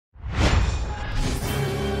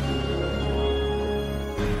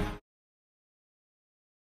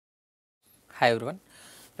Hi everyone,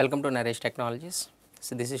 welcome to Naresh Technologies.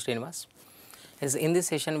 So this is Srinivas. As in this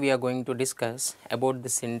session we are going to discuss about the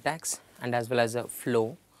syntax and as well as a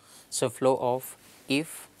flow. So flow of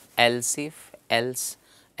if, else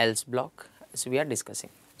block. So we are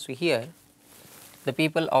discussing. So here the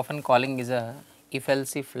people often calling is a if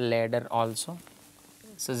else if ladder also.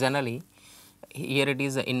 So generally here it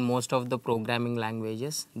is in most of the programming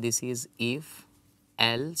languages. This is if,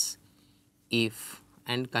 else, if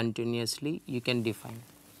and continuously you can define,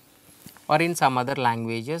 or in some other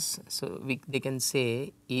languages they can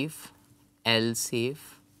say if, else,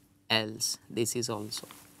 this is also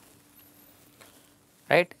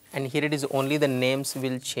right. And here it is only the names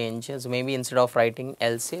will change. So maybe instead of writing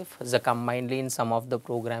else if, the combinedly in some of the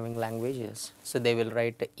programming languages, so they will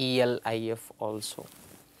write elif also,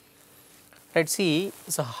 right. See,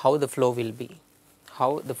 so how the flow will be,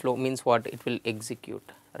 how the flow means what it will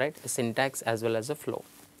execute, right, the syntax as well as the flow.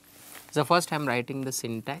 So first I am writing the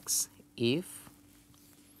syntax if,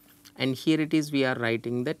 and here it is we are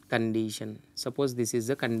writing that condition. Suppose this is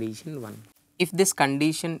the condition 1. If this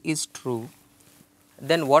condition is true,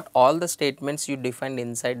 then what all the statements you defined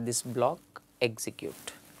inside this block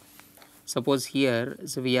execute. Suppose here,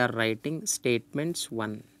 so we are writing statements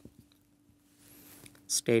 1,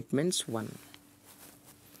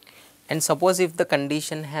 and suppose if the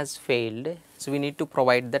condition has failed, so we need to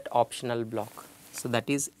provide that optional block. So that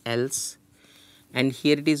is else, and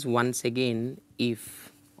here it is once again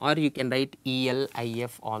if, or you can write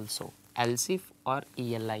elif also, else if or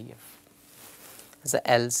elif. So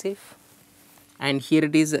else if, and here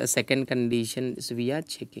it is a second condition, so we are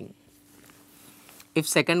checking. If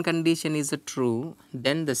second condition is a true,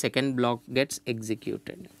 then the second block gets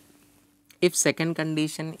executed. If second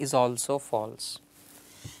condition is also false,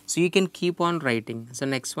 so you can keep on writing. So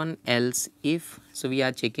next one else if, so we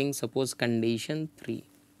are checking suppose condition 3,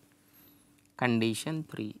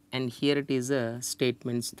 and here it is a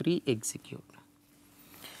statements 3 execute.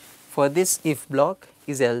 For this if block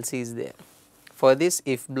is else is there, for this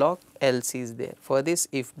if block else is there, for this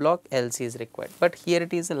if block else is required, but here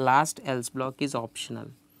it is the last else block is optional,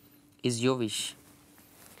 is your wish.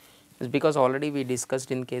 It's because already we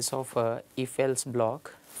discussed in case of if else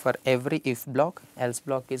block, for every if block else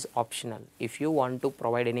block is optional. If you want to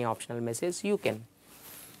provide any optional message you can,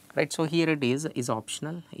 right. So here it is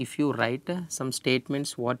optional. If you write some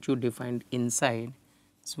statements what you defined inside,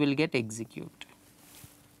 this will get execute.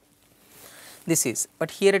 This is, but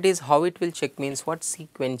here it is how it will check means what,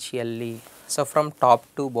 sequentially. So from top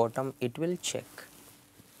to bottom it will check,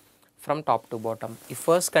 from top to bottom. If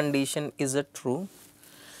first condition is a true,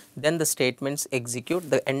 then the statements execute,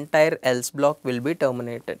 the entire else block will be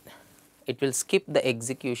terminated. It will skip the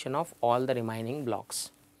execution of all the remaining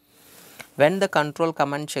blocks. When the control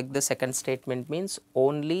command check the second statement means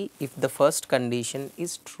only if the first condition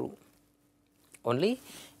is true, only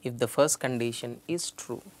if the first condition is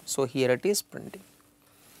true. So here it is printing,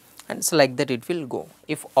 and so like that it will go.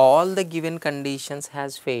 If all the given conditions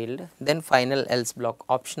has failed, then final else block,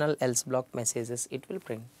 optional else block messages it will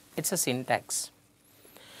print. It's a syntax.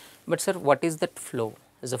 But sir, what is that flow?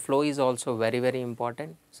 The flow is also very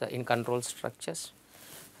important, so in control structures,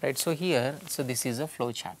 right. So here, so this is a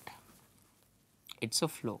flow chart, it's a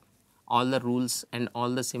flow, all the rules and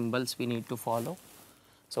all the symbols we need to follow,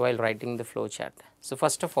 so while writing the flow chart. So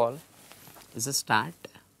first of all is a start,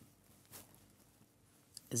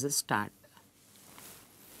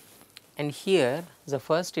 and here the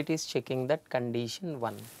first it is checking that condition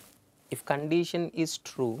 1. If condition is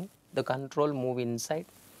true, the control move inside,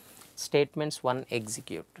 statements 1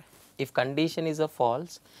 execute. If condition is a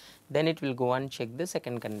false, then it will go and check the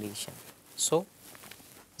second condition. So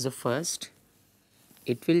the first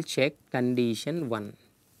it will check condition 1,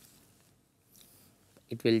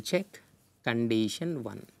 it will check condition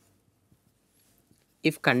 1.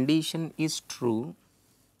 If condition is true,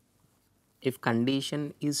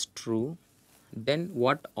 then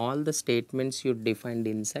what all the statements you defined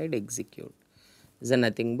inside execute. Is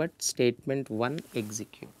nothing but statement 1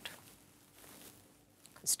 execute,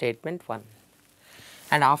 statement 1,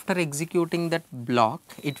 and after executing that block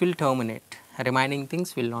it will terminate, remaining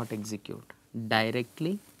things will not execute.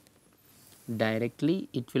 Directly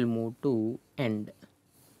it will move to end.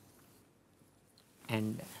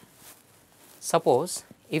 Suppose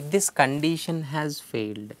if this condition has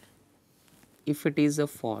failed, if it is a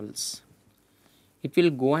false, it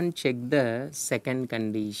will go and check the second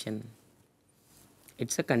condition,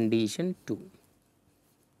 it's a condition 2,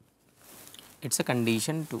 If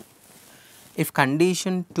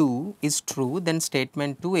condition 2 is true, then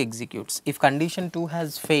statement 2 executes. If condition 2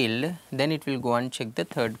 has failed, then it will go and check the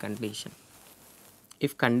third condition.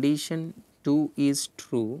 If condition 2 is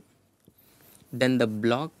true, then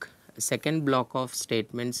the second block of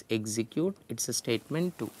statements execute. It's a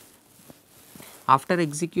statement 2. After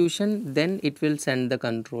execution, then it will send the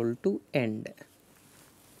control to end.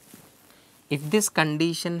 If this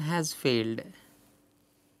condition has failed,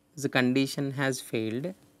 the condition has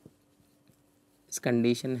failed, this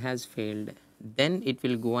condition has failed, then it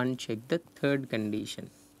will go and check the third condition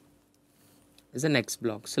is the next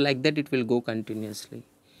block. So like that it will go continuously.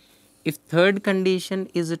 If third condition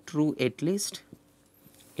is a true at least,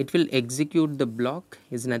 it will execute the block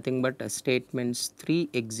is nothing but a statements 3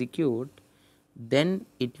 execute, then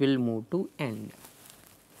it will move to end.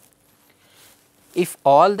 If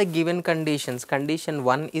all the given conditions, condition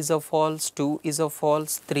 1 is a false, 2 is a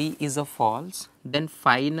false, 3 is a false, then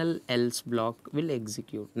final else block will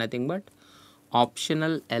execute. Nothing but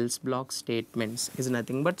optional else block statements is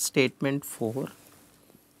nothing but statement 4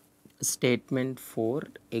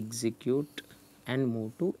 execute and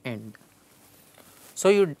move to end. So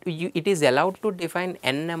it is allowed to define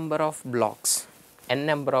n number of blocks,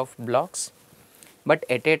 but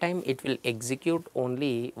at a time it will execute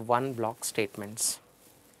only one block statements,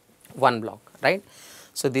 one block, right?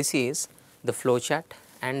 So this is the flowchart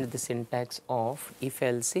and the syntax of if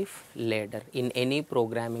else if ladder in any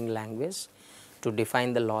programming language. To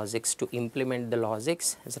define the logics, to implement the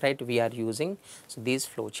logics, right, we are using these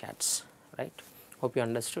flowcharts, right? Hope you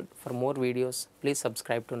understood. For more videos, please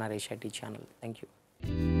subscribe to Naresh IT channel. Thank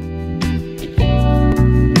you.